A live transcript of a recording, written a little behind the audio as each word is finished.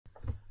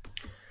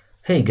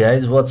Hey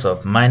guys, what's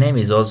up? My name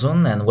is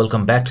Ozun and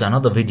welcome back to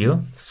another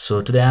video.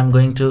 So today I'm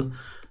going to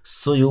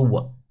show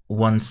you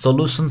one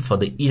solution for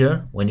the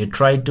error when you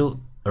try to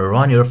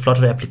run your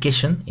Flutter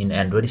application in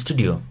Android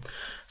Studio.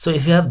 So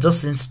if you have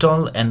just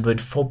installed Android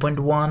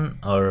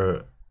 4.1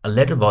 or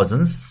later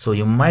versions, so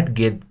you might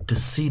get to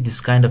see this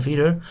kind of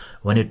error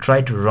when you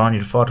try to run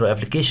your Flutter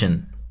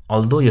application.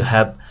 Although you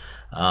have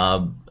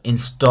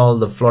installed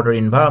the Flutter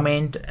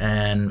environment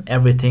and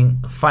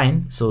everything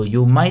fine, so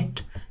you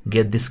might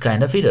get this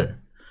kind of error.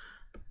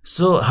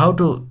 So how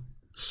to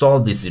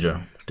solve this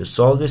error? To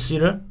solve this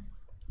error,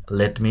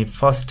 let me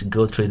first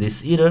go through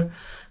this error.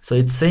 So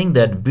it's saying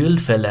that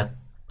build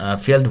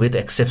failed with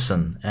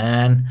exception,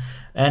 and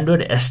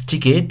Android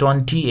SDK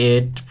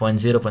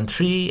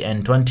 28.0.3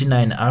 and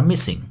 29 are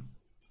missing.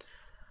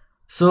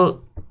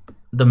 So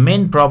the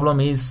main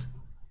problem is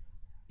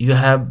you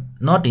have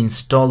not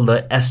installed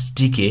the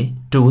SDK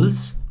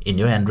tools in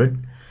your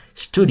Android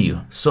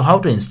Studio. So how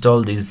to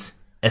install these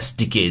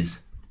SDKs?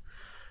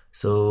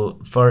 So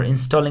for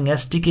installing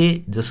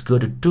SDK, just go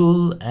to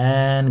tool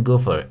and go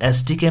for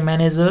SDK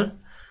manager.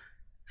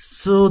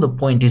 So the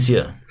point is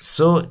here.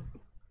 So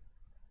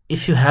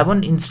if you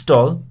haven't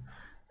installed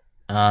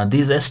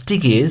these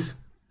SDKs,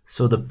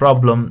 so the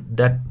problem,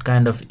 that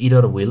kind of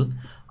error will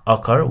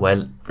occur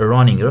while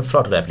running your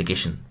Flutter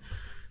application.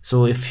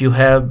 So if you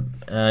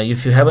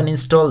haven't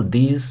installed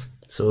these,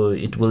 so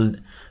it will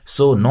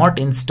show not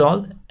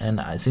installed,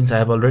 and since I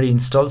have already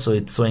installed, so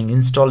it's showing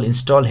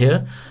install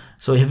here.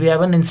 So if you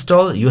haven't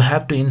installed, you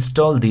have to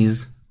install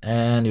these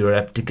and your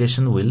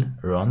application will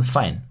run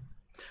fine.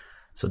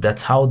 So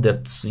that's how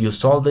you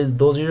solve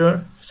those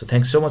errors. So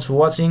thanks so much for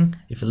watching.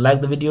 If you like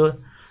the video,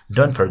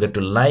 don't forget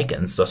to like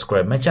and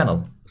subscribe my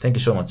channel. Thank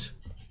you so much.